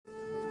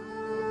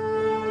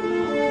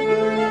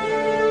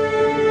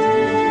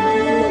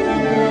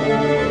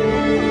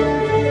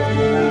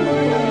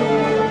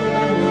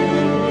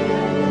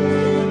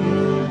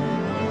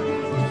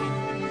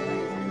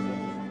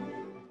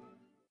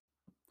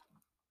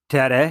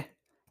Tere,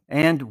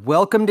 and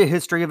welcome to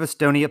History of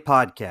Estonia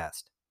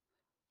podcast,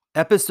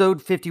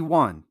 episode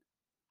 51,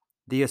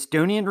 The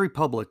Estonian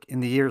Republic in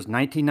the years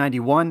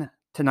 1991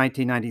 to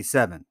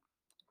 1997.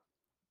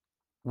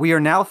 We are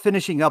now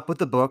finishing up with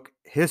the book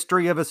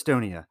History of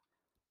Estonia,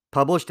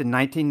 published in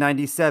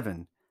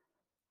 1997,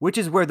 which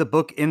is where the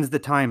book ends the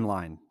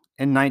timeline,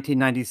 in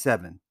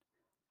 1997,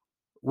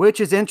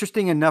 which is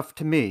interesting enough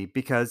to me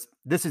because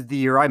this is the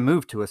year I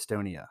moved to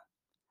Estonia.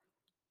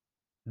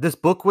 This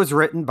book was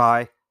written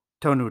by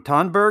Tonu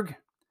Tanberg,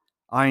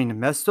 Ain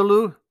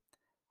Mestolu,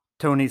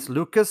 Tonis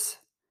Lucas,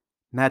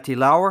 Matti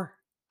Lauer,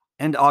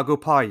 and Ago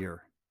Pajur.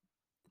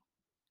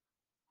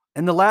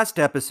 In the last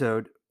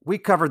episode, we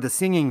covered the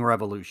Singing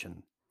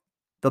Revolution,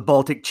 the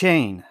Baltic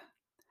Chain.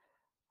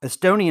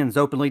 Estonians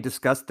openly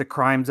discussed the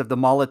crimes of the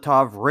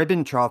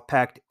Molotov-Ribbentrop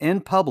Pact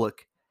in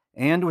public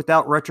and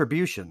without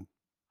retribution.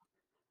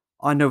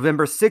 On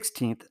November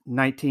 16,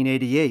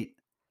 1988,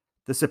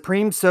 the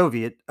Supreme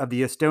Soviet of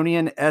the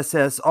Estonian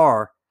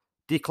SSR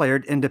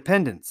declared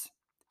independence.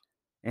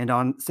 And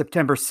on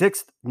September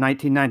 6,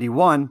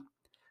 1991,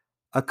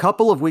 a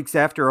couple of weeks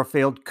after a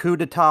failed coup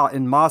d'etat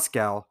in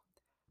Moscow,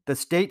 the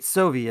State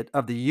Soviet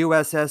of the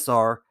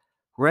USSR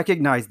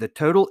recognized the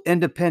total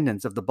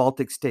independence of the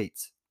Baltic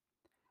states.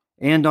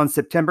 And on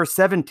September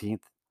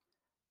 17th,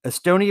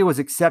 Estonia was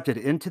accepted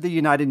into the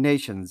United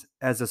Nations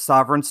as a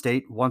sovereign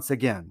state once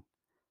again.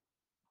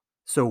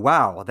 So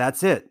wow,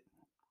 that's it.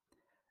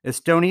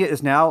 Estonia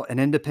is now an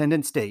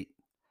independent state.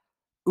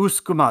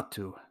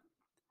 Uskumatu.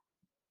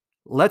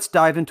 Let's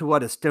dive into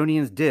what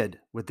Estonians did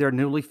with their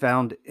newly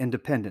found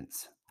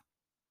independence.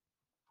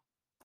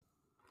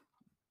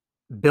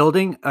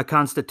 Building a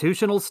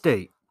constitutional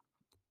state.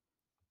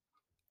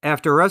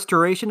 After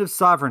restoration of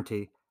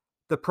sovereignty,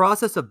 the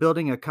process of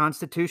building a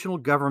constitutional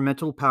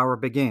governmental power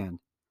began.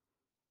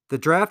 The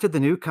draft of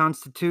the new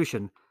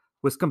constitution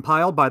was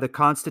compiled by the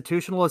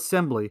Constitutional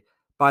Assembly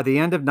by the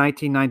end of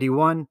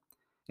 1991,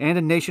 and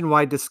a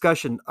nationwide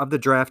discussion of the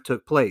draft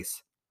took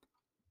place.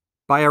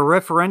 By a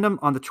referendum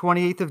on the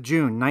 28th of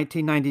June,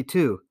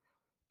 1992,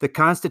 the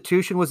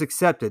Constitution was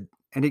accepted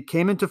and it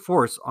came into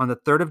force on the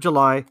 3rd of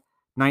July,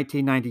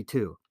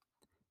 1992.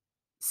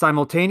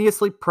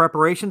 Simultaneously,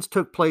 preparations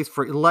took place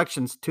for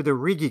elections to the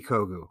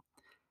Riigikogu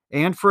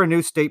and for a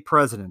new state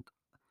president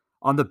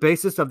on the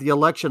basis of the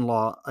election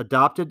law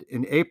adopted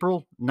in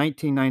April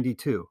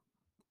 1992.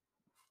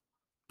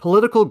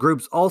 Political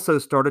groups also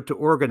started to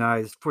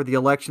organize for the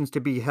elections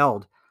to be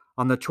held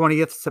on the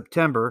 20th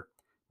September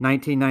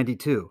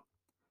 1992.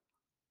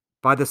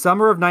 By the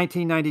summer of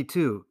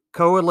 1992,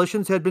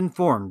 coalitions had been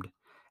formed,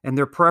 and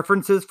their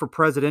preferences for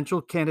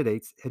presidential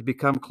candidates had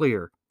become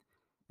clear.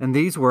 And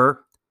these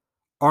were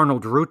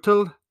Arnold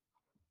Rüütel,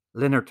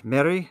 Lennart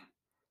Meri,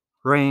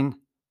 Rein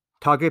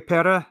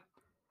Taagepera,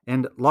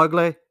 and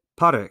Lagle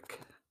Parek.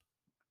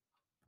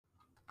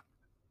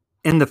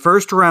 In the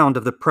first round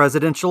of the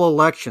presidential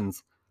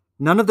elections,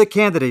 none of the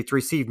candidates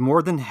received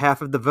more than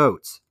half of the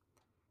votes.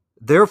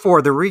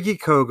 Therefore, the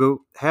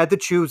Riigikogu had to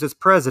choose as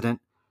president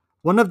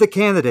one of the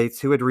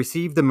candidates who had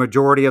received the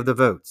majority of the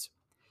votes,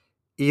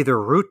 either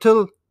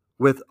Rüütel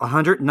with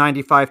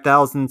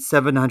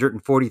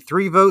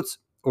 195,743 votes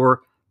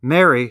or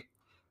Meri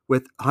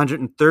with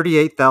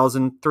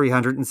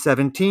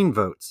 138,317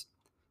 votes.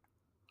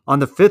 On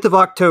the 5th of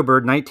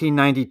October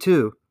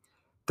 1992,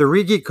 the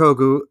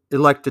Riigikogu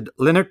elected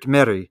Lennart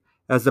Meri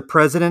as the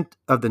president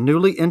of the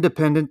newly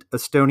independent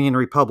Estonian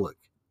Republic.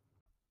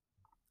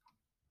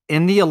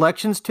 In the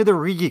elections to the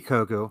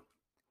Riigikogu,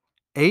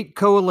 8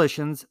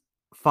 coalitions,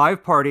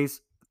 5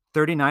 parties,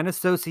 39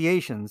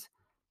 associations,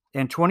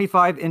 and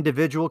 25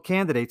 individual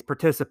candidates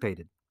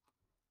participated.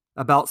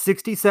 About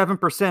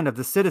 67% of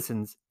the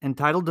citizens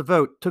entitled to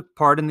vote took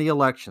part in the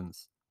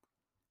elections.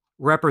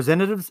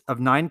 Representatives of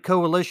 9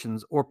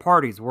 coalitions or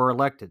parties were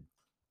elected.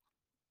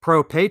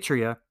 Pro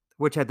Patria,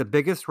 which had the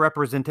biggest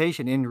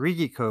representation in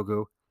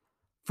Riigikogu,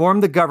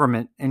 formed the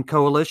government in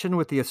coalition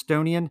with the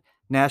Estonian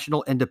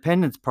National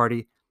Independence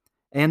Party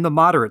and the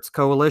Moderates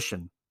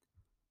coalition.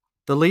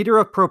 The leader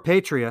of Pro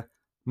Patria,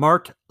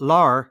 Mart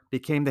Laar,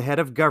 became the head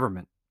of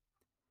government.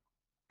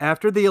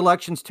 After the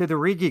elections to the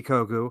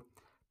Riigikogu,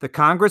 the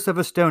Congress of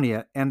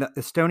Estonia and the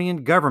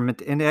Estonian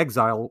government in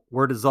exile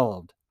were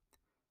dissolved.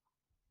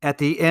 At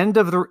the end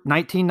of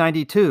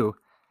 1992,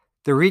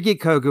 the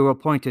Riigikogu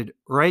appointed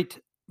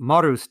Rait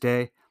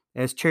Maruste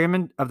as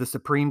chairman of the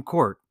Supreme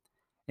Court,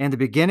 and the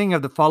beginning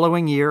of the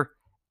following year,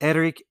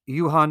 Erik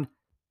Juhan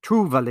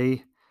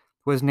Truuväli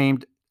was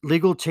named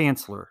legal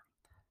chancellor.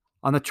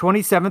 On the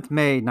 27th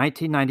May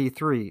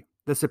 1993,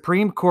 the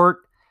Supreme Court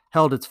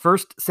held its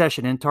first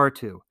session in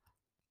Tartu.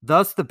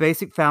 Thus, the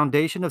basic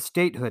foundation of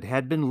statehood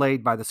had been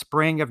laid by the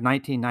spring of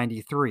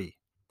 1993.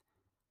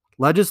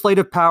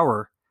 Legislative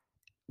power,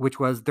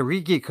 which was the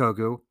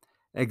Riigikogu,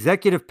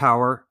 executive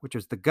power, which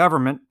was the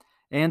government,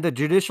 and the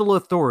judicial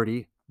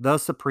authority, the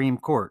Supreme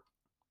Court.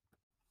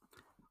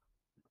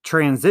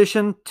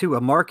 Transition to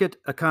a market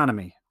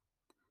economy.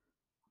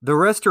 The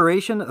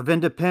restoration of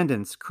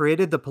independence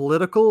created the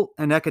political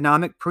and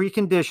economic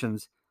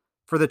preconditions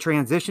for the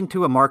transition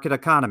to a market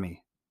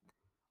economy.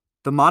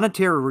 The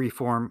monetary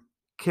reform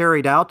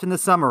carried out in the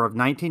summer of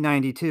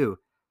 1992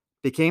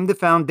 became the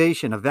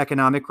foundation of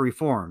economic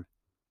reform.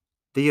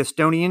 The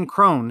Estonian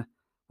krone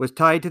was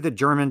tied to the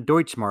German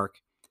Deutschmark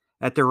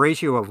at the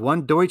ratio of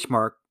 1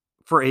 Deutschmark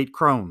for 8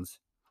 krones.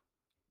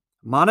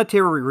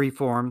 Monetary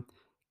reform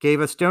gave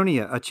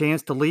Estonia a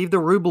chance to leave the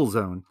ruble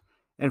zone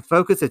and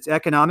focus its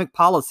economic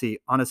policy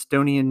on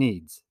Estonian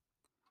needs.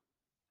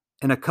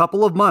 In a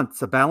couple of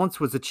months, a balance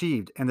was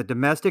achieved and the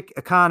domestic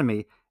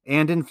economy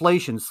and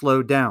inflation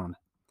slowed down.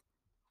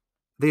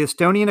 The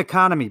Estonian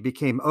economy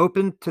became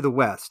open to the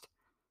West,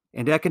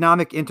 and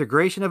economic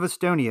integration of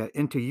Estonia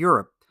into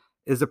Europe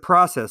is a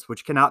process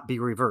which cannot be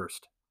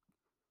reversed.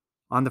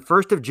 On the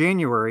 1st of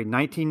January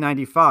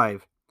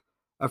 1995,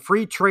 a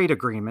free trade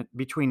agreement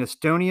between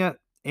Estonia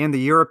and the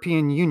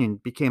European Union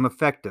became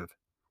effective.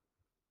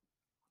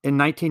 In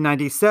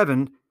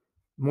 1997,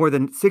 more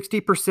than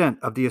 60%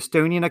 of the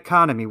Estonian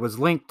economy was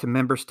linked to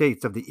member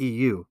states of the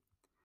EU.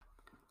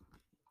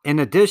 In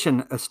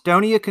addition,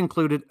 Estonia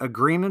concluded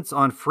agreements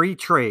on free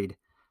trade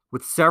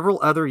with several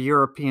other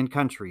European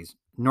countries: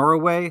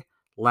 Norway,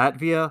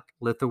 Latvia,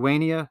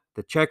 Lithuania,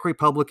 the Czech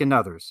Republic, and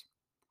others.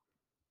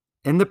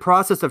 In the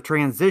process of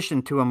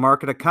transition to a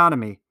market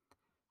economy,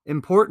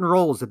 important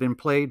roles have been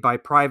played by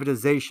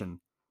privatization,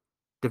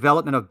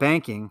 development of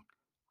banking,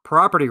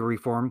 property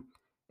reform,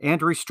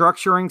 and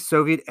restructuring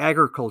Soviet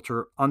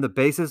agriculture on the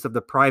basis of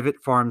the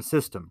private farm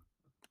system.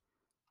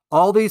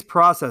 All these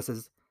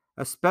processes,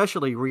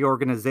 especially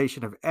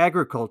reorganization of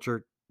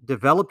agriculture,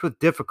 developed with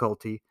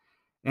difficulty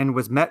and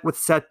was met with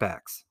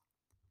setbacks.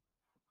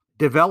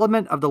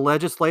 Development of the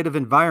legislative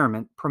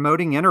environment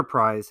promoting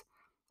enterprise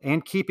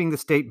and keeping the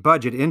state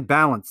budget in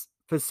balance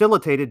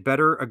facilitated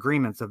better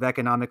agreements of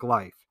economic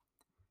life.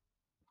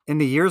 In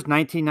the years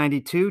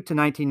 1992 to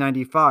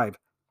 1995,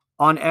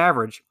 on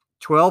average,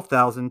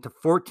 12,000 to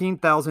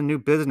 14,000 new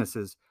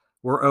businesses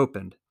were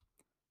opened.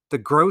 The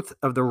growth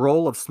of the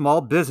role of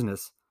small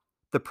business,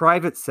 the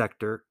private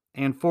sector,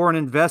 and foreign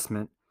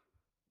investment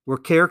were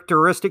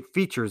characteristic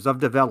features of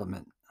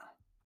development.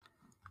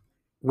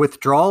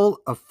 Withdrawal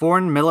of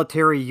foreign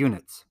military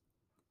units.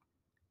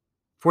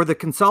 For the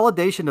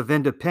consolidation of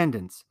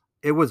independence,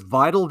 it was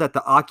vital that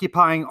the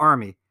occupying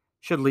army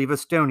should leave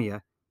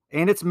Estonia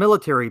and its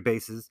military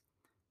bases,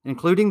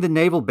 including the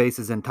naval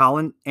bases in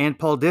Tallinn and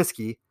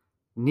Paldiski,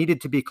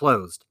 needed to be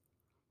closed.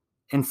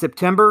 In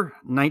September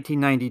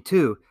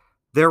 1992,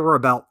 there were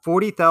about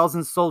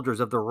 40,000 soldiers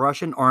of the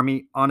Russian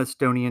army on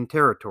Estonian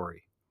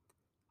territory.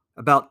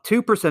 About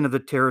 2% of the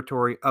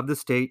territory of the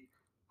state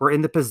were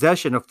in the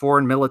possession of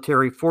foreign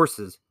military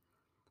forces,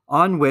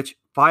 on which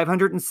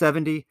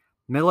 570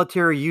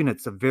 military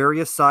units of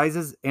various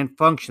sizes and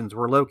functions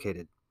were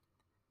located.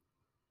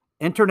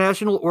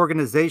 International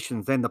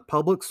organizations and the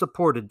public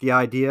supported the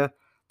idea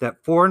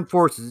that foreign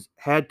forces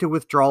had to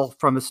withdraw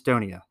from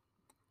Estonia.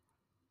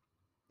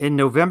 In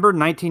November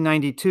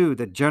 1992,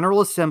 the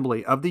General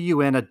Assembly of the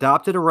UN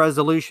adopted a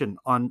resolution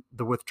on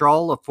the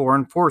withdrawal of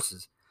foreign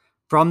forces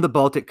from the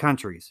Baltic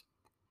countries.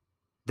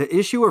 The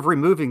issue of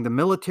removing the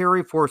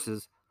military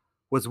forces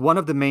was one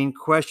of the main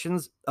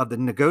questions of the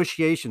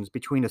negotiations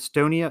between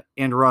Estonia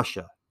and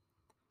Russia.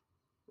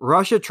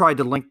 Russia tried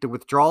to link the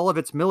withdrawal of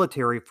its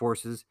military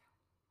forces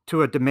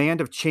to a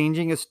demand of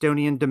changing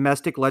Estonian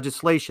domestic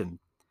legislation,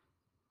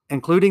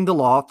 including the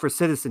law for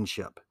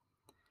citizenship,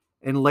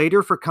 and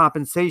later for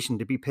compensation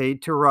to be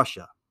paid to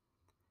Russia.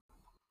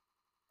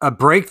 A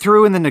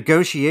breakthrough in the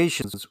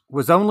negotiations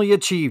was only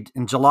achieved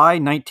in July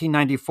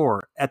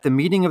 1994 at the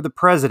meeting of the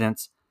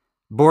presidents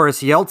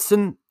Boris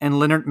Yeltsin and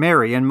Leonard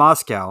Meri in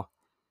Moscow,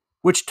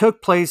 which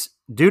took place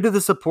due to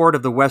the support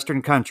of the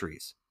Western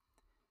countries.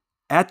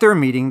 At their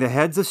meeting, the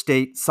heads of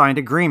state signed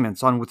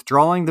agreements on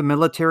withdrawing the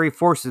military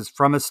forces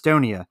from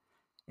Estonia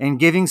and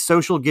giving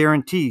social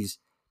guarantees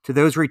to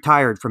those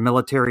retired from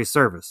military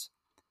service.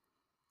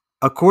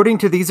 According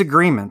to these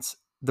agreements,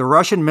 the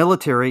Russian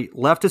military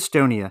left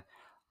Estonia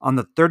on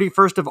the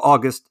 31st of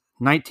August,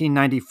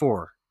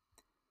 1994.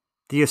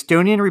 The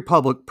Estonian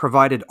Republic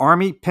provided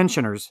army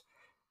pensioners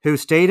who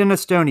stayed in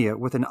Estonia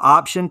with an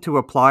option to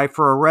apply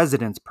for a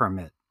residence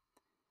permit.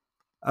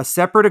 A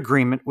separate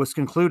agreement was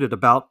concluded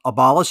about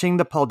abolishing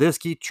the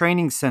Paldiski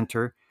Training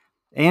Center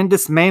and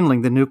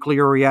dismantling the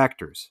nuclear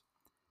reactors.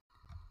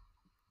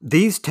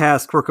 These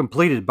tasks were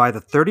completed by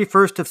the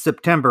 31st of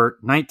September,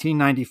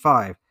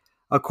 1995,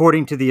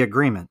 according to the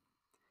agreement.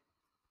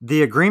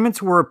 The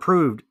agreements were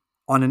approved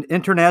on an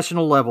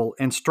international level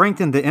and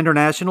strengthened the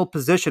international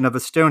position of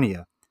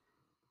Estonia.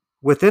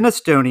 Within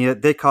Estonia,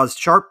 they caused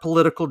sharp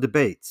political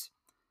debates.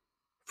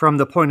 From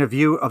the point of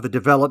view of the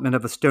development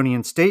of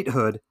Estonian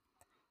statehood,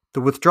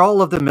 the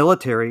withdrawal of the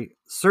military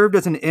served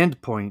as an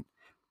endpoint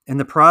in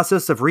the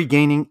process of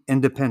regaining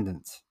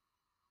independence.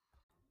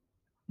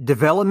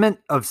 Development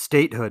of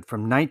statehood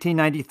from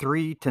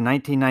 1993 to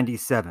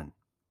 1997.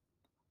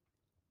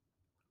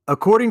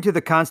 According to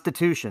the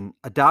Constitution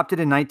adopted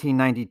in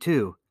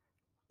 1992,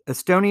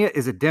 Estonia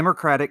is a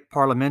democratic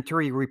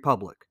parliamentary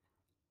republic,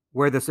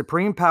 where the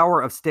supreme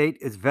power of state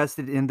is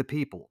vested in the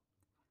people.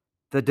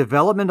 The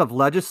development of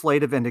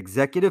legislative and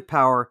executive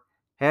power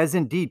has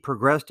indeed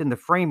progressed in the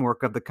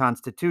framework of the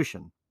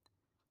Constitution.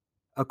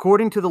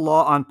 According to the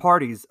Law on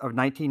Parties of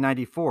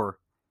 1994,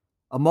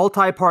 a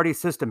multi-party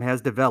system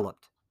has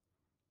developed.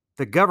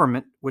 The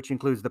government, which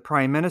includes the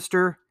Prime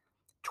Minister,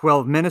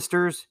 12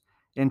 ministers,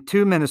 and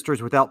 2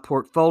 ministers without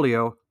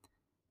portfolio,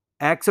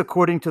 acts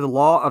according to the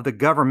law of the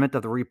government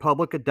of the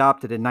Republic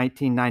adopted in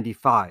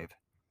 1995.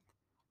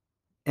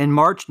 In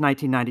March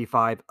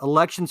 1995,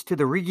 elections to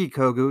the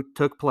Riigikogu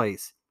took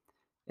place,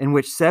 in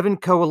which 7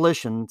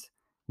 coalitions,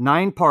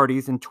 9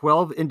 parties, and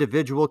 12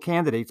 individual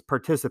candidates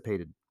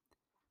participated.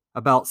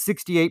 About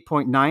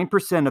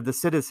 68.9% of the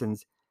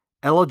citizens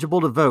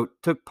eligible to vote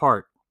took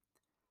part.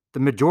 The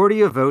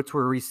majority of votes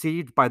were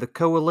received by the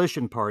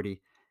Coalition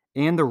Party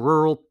and the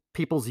Rural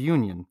People's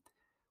Union,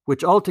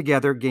 which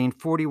altogether gained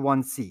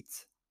 41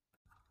 seats.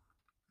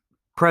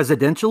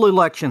 Presidential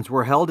elections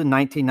were held in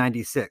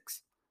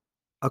 1996.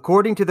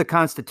 According to the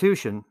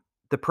Constitution,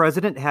 the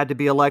president had to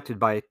be elected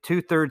by a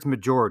 2/3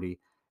 majority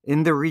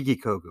in the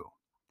Riigikogu.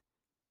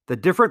 The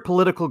different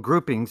political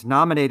groupings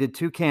nominated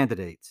 2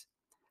 candidates,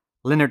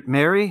 Lennart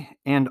Meri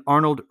and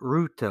Arnold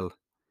Reutel.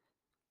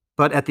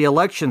 But at the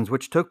elections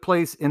which took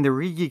place in the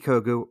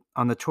Riigikogu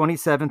on the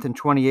 27th and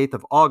 28th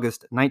of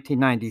August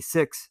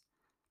 1996,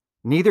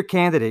 neither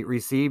candidate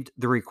received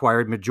the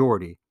required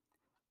majority.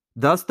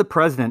 Thus, the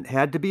president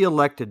had to be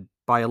elected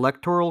by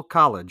Electoral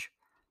College,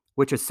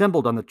 which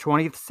assembled on the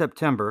 20th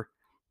September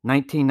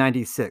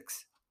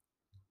 1996.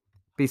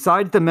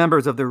 Besides the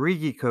members of the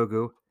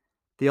Riigikogu,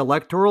 the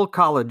Electoral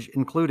College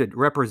included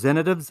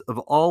representatives of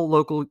all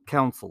local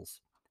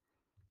councils.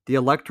 The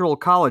Electoral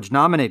College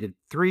nominated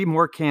 3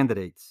 more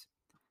candidates,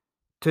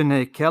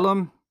 Tune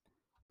Kellum,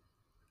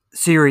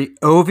 Siri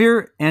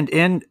Ovir, and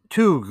N.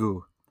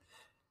 Tugu,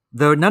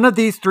 though none of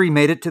these 3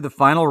 made it to the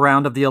final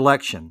round of the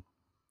election.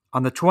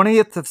 On the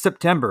 20th of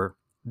September,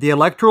 the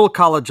Electoral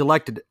College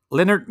elected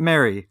Lennart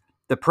Meri,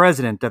 the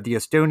President of the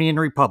Estonian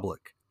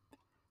Republic,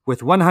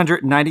 with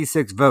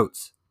 196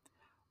 votes.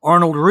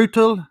 Arnold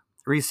Reutel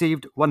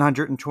received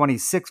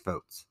 126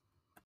 votes.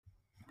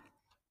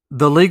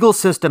 The legal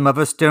system of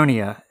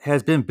Estonia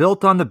has been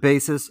built on the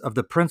basis of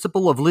the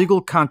principle of legal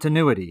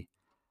continuity,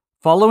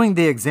 following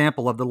the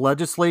example of the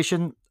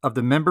legislation of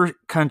the member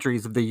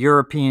countries of the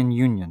European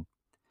Union.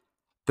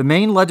 The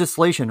main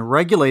legislation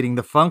regulating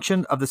the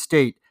function of the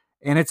state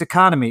and its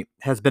economy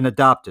has been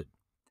adopted.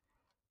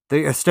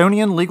 The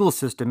Estonian legal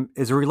system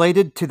is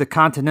related to the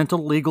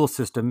continental legal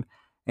system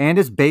and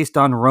is based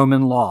on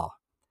Roman law.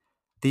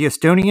 The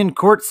Estonian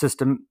court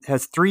system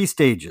has 3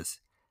 stages: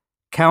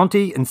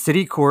 county and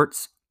city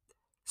courts,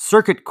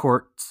 circuit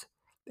courts,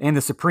 and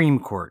the Supreme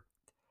Court.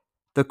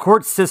 The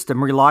court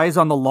system relies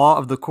on the law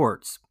of the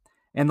courts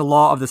and the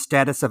law of the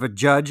status of a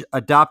judge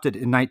adopted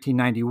in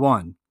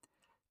 1991.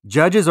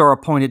 Judges are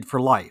appointed for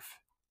life.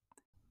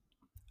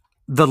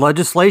 The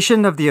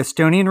legislation of the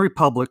Estonian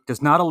Republic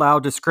does not allow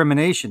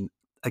discrimination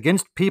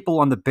against people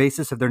on the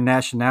basis of their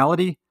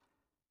nationality,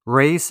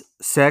 race,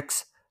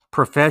 sex,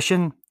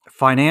 profession,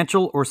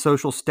 financial or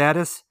social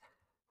status,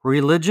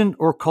 religion,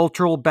 or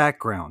cultural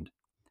background.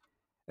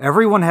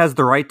 Everyone has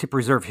the right to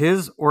preserve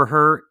his or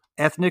her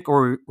ethnic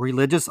or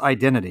religious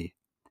identity.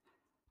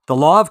 The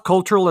law of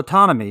cultural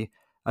autonomy,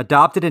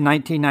 adopted in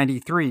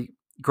 1993,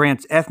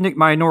 grants ethnic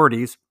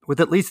minorities with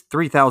at least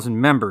 3,000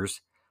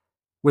 members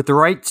with the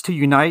rights to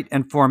unite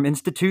and form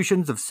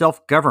institutions of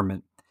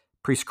self-government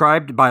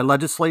prescribed by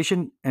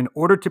legislation in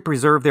order to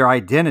preserve their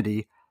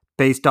identity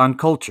based on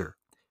culture,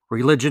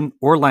 religion,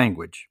 or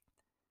language.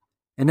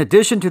 In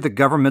addition to the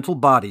governmental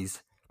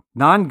bodies,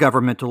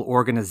 non-governmental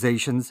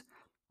organizations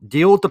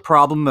deal with the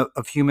problem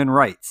of human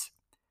rights.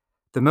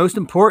 The most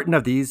important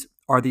of these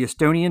are the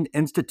Estonian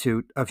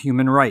Institute of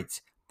Human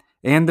Rights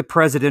and the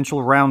Presidential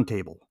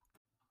Roundtable.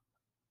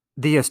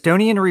 The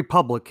Estonian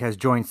Republic has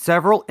joined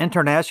several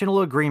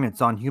international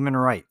agreements on human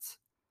rights.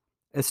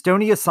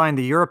 Estonia signed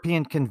the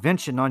European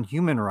Convention on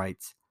Human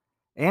Rights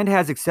and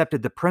has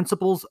accepted the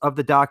principles of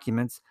the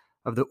documents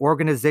of the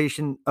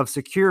Organization of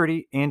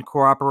Security and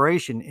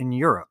Cooperation in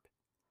Europe,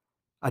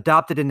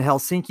 adopted in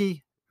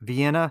Helsinki,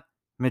 Vienna,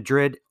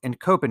 Madrid, and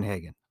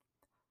Copenhagen.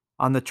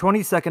 On the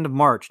 22nd of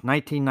March,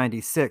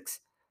 1996,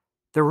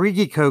 the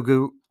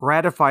Riigikogu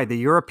ratified the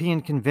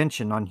European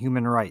Convention on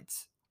Human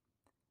Rights.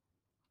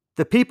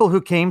 The people who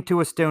came to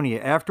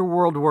Estonia after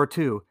World War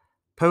II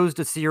posed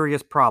a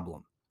serious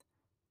problem.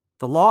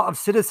 The law of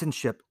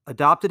citizenship,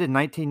 adopted in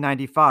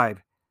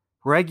 1995,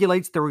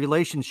 regulates the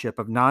relationship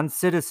of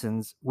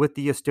non-citizens with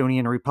the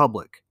Estonian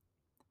Republic.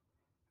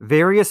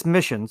 Various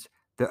missions,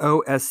 the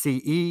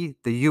OSCE,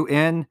 the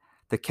UN,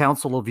 the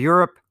Council of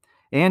Europe,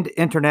 and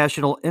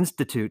international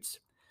institutes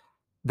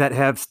that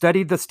have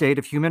studied the state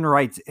of human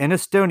rights in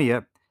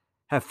Estonia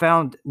have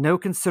found no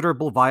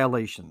considerable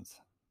violations.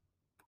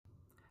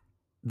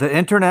 The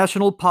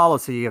international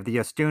policy of the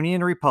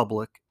Estonian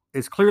Republic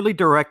is clearly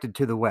directed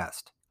to the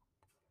West.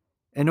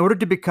 In order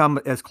to become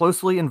as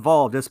closely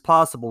involved as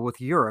possible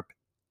with Europe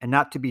and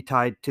not to be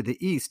tied to the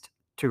East,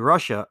 to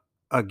Russia,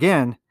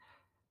 again,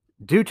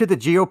 due to the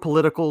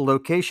geopolitical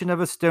location of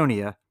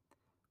Estonia,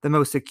 the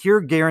most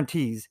secure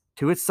guarantees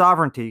to its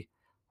sovereignty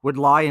would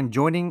lie in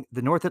joining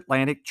the North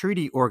Atlantic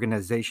Treaty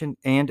Organization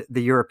and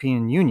the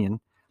European Union,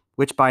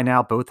 which by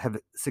now both have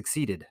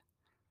succeeded.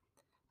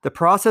 The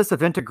process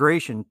of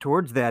integration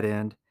towards that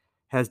end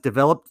has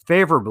developed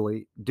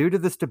favorably due to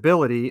the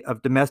stability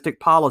of domestic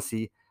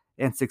policy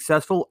and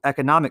successful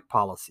economic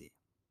policy.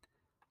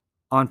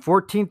 On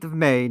 14th of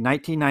May,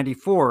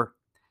 1994,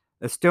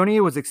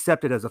 Estonia was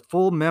accepted as a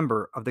full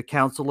member of the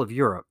Council of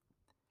Europe.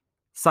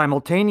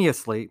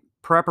 Simultaneously,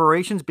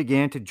 preparations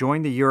began to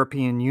join the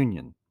European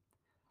Union.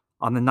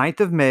 On the 9th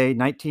of May,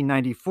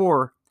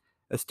 1994,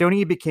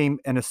 Estonia became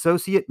an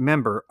associate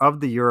member of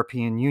the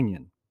European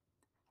Union.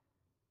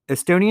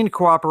 Estonian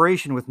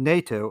cooperation with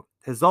NATO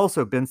has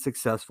also been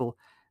successful,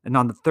 and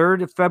on the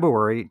 3rd of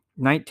February,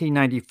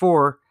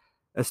 1994,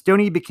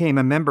 Estonia became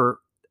a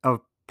member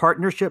of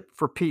Partnership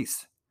for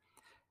Peace.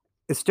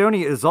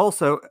 Estonia is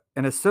also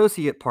an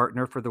associate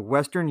partner for the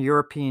Western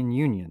European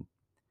Union.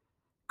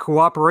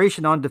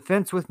 Cooperation on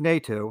defense with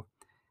NATO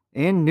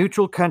and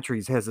neutral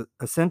countries has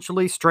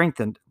essentially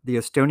strengthened the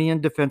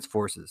Estonian defense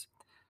forces,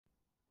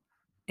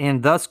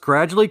 and thus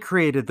gradually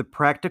created the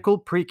practical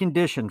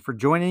precondition for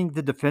joining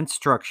the defense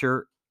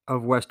structure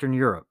of Western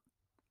Europe.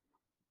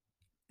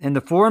 In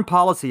the foreign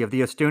policy of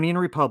the Estonian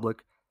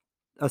Republic,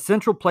 a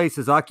central place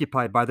is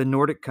occupied by the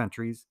Nordic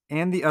countries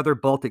and the other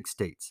Baltic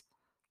states,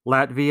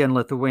 Latvia and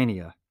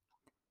Lithuania.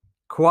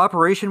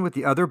 Cooperation with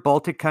the other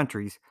Baltic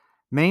countries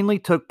mainly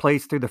took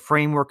place through the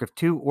framework of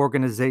two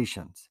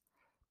organizations,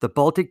 the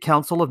Baltic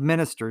Council of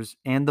Ministers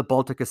and the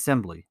Baltic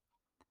Assembly.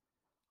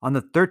 On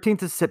the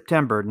 13th of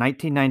September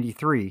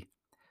 1993,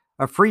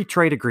 a free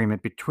trade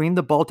agreement between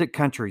the Baltic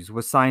countries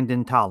was signed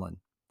in Tallinn.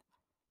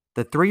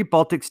 The three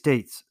Baltic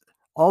states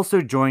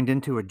also joined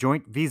into a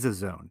joint visa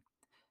zone.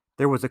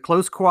 There was a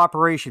close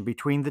cooperation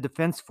between the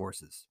defense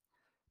forces,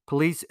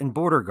 police, and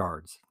border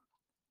guards.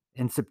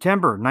 In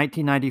September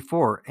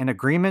 1994, an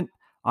agreement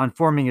on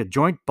forming a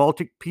joint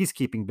Baltic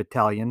peacekeeping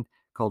battalion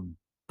called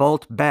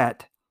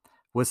BALT-BAT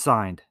was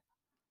signed.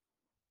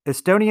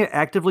 Estonia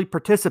actively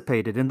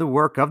participated in the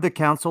work of the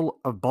Council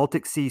of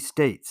Baltic Sea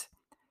States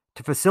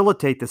to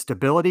facilitate the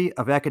stability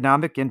of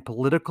economic and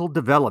political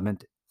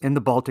development in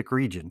the Baltic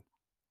region.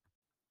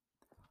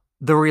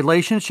 The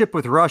relationship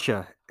with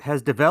Russia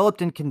has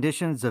developed in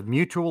conditions of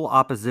mutual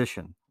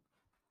opposition.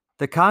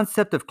 The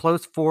concept of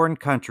close foreign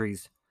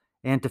countries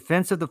and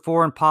defense of the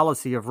foreign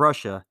policy of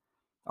Russia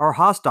are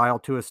hostile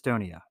to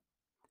Estonia.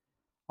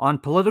 On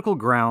political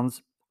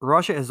grounds,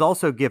 Russia has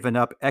also given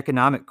up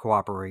economic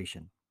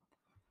cooperation.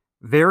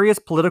 Various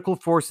political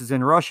forces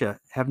in Russia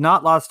have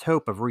not lost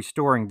hope of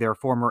restoring their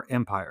former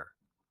empire.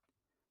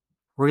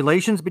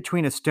 Relations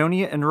between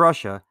Estonia and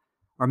Russia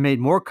are made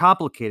more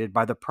complicated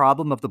by the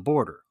problem of the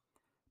border,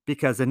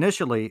 because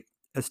initially,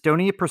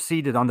 Estonia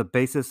proceeded on the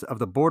basis of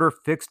the border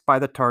fixed by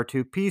the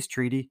Tartu Peace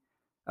Treaty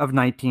of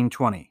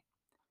 1920.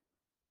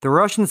 The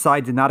Russian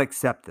side did not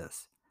accept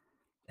this.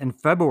 In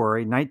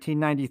February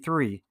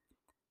 1993,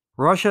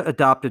 Russia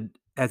adopted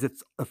as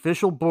its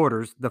official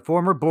borders the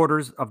former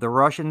borders of the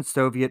Russian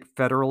Soviet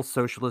Federal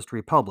Socialist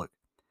Republic,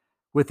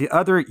 with the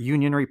other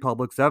Union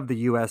republics of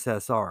the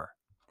USSR.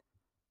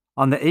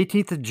 On the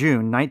 18th of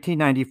June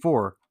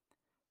 1994,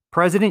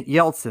 President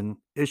Yeltsin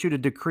issued a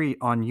decree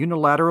on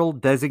unilateral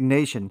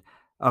designation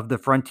of the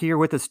frontier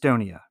with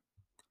Estonia.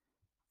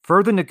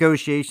 Further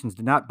negotiations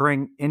did not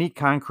bring any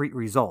concrete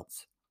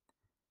results.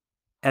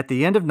 At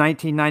the end of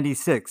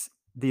 1996,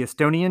 the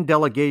Estonian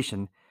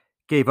delegation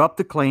gave up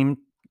the claim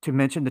to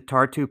mention the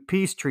Tartu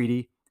Peace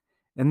Treaty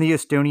and the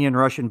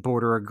Estonian-Russian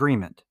border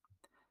agreement,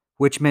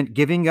 which meant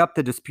giving up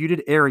the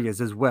disputed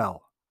areas as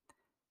well.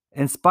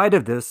 In spite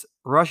of this,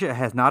 Russia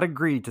has not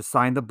agreed to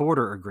sign the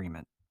border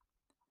agreement.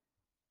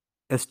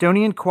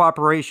 Estonian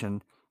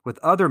cooperation with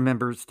other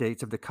member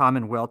states of the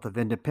Commonwealth of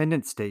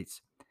Independent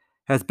States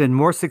has been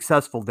more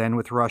successful than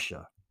with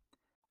Russia.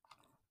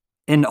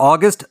 In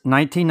August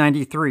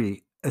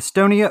 1993,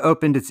 Estonia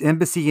opened its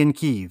embassy in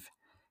Kyiv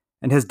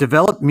and has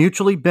developed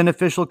mutually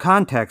beneficial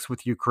contacts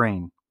with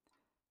Ukraine.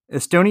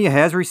 Estonia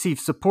has received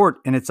support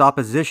in its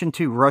opposition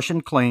to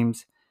Russian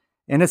claims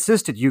and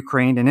assisted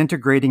Ukraine in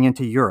integrating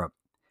into Europe,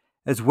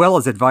 as well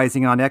as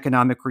advising on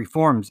economic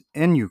reforms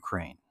in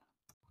Ukraine.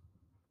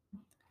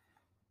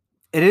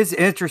 It is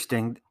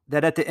interesting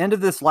that at the end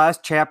of this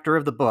last chapter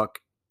of the book,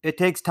 it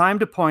takes time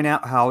to point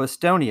out how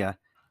Estonia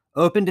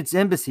opened its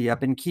embassy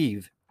up in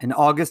Kyiv in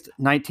August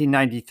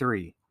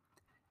 1993.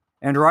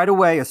 And right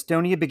away,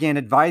 Estonia began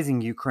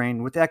advising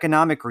Ukraine with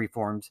economic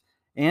reforms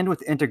and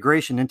with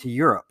integration into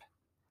Europe.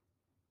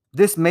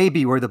 This may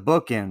be where the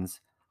book ends,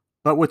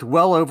 but with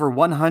well over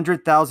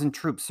 100,000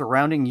 troops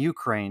surrounding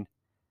Ukraine,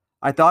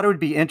 I thought it would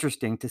be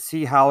interesting to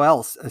see how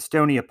else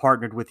Estonia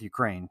partnered with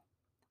Ukraine.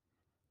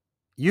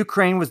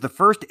 Ukraine was the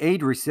first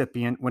aid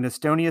recipient when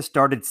Estonia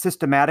started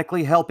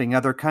systematically helping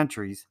other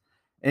countries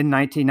in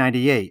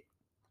 1998.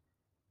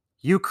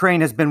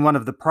 Ukraine has been one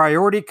of the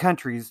priority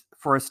countries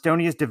for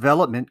Estonia's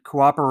development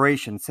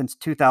cooperation since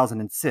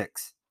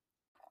 2006.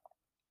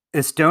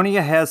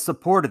 Estonia has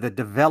supported the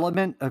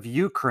development of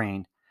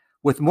Ukraine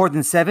with more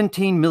than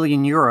 17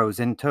 million euros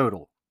in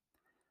total,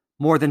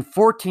 more than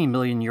 14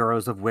 million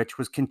euros of which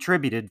was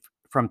contributed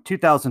from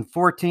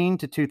 2014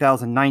 to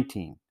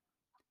 2019.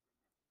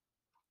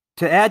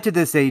 To add to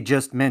this aid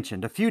just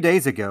mentioned, a few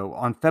days ago,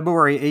 on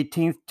February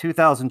 18,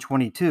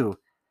 2022,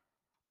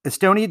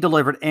 Estonia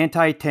delivered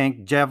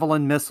anti-tank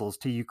Javelin missiles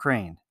to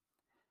Ukraine.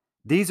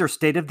 These are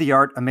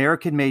state-of-the-art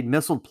American-made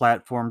missile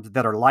platforms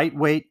that are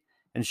lightweight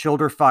and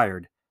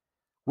shoulder-fired,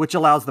 which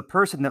allows the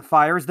person that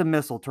fires the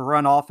missile to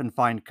run off and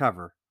find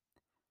cover.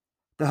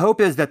 The hope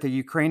is that the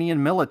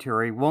Ukrainian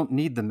military won't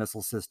need the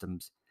missile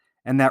systems,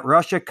 and that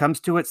Russia comes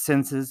to its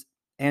senses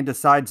and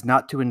decides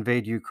not to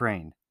invade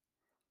Ukraine.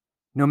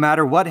 No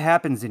matter what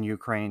happens in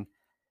Ukraine,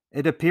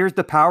 it appears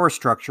the power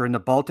structure in the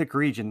Baltic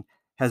region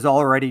has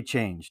already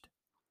changed.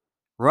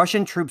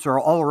 Russian troops are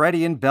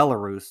already in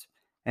Belarus,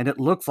 and it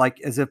looks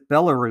like as if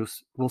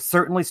Belarus will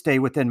certainly stay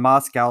within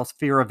Moscow's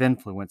sphere of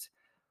influence,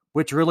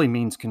 which really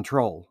means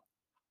control.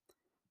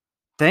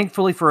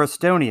 Thankfully for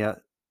Estonia,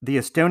 the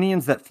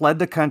Estonians that fled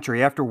the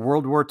country after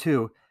World War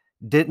II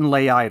didn't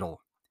lay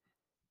idle.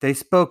 They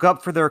spoke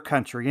up for their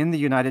country in the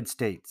United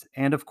States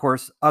and, of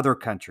course, other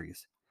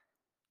countries,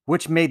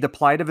 which made the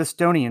plight of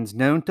Estonians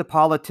known to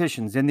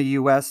politicians in the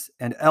US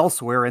and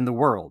elsewhere in the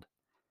world,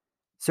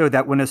 so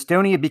that when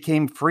Estonia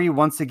became free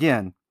once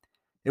again,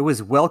 it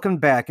was welcomed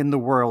back in the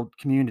world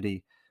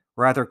community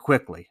rather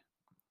quickly.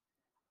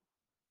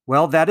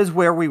 Well, that is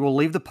where we will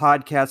leave the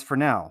podcast for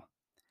now.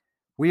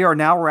 We are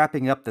now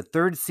wrapping up the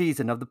third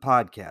season of the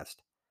podcast.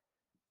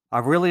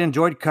 I've really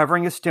enjoyed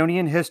covering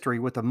Estonian history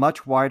with a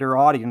much wider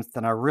audience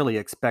than I really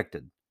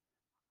expected.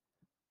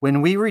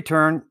 When we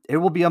return, it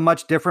will be a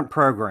much different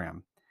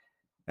program,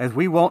 as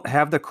we won't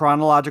have the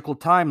chronological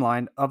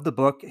timeline of the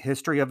book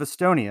History of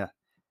Estonia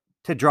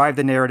to drive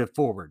the narrative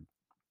forward.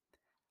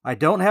 I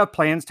don't have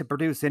plans to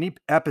produce any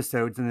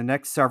episodes in the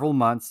next several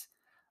months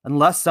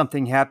unless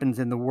something happens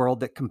in the world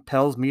that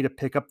compels me to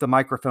pick up the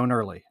microphone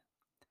early.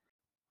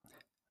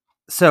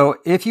 So,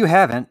 if you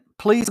haven't,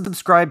 please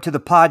subscribe to the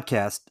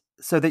podcast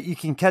so that you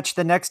can catch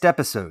the next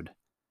episode.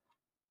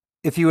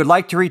 If you would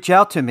like to reach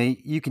out to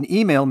me, you can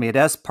email me at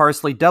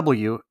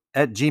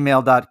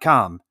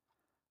sparsleyw@gmail.com,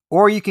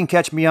 or you can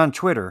catch me on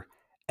Twitter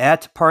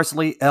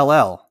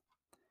 @ParsleyLL.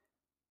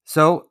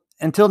 So,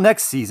 until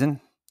next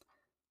season,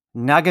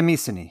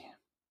 Nagamiseni.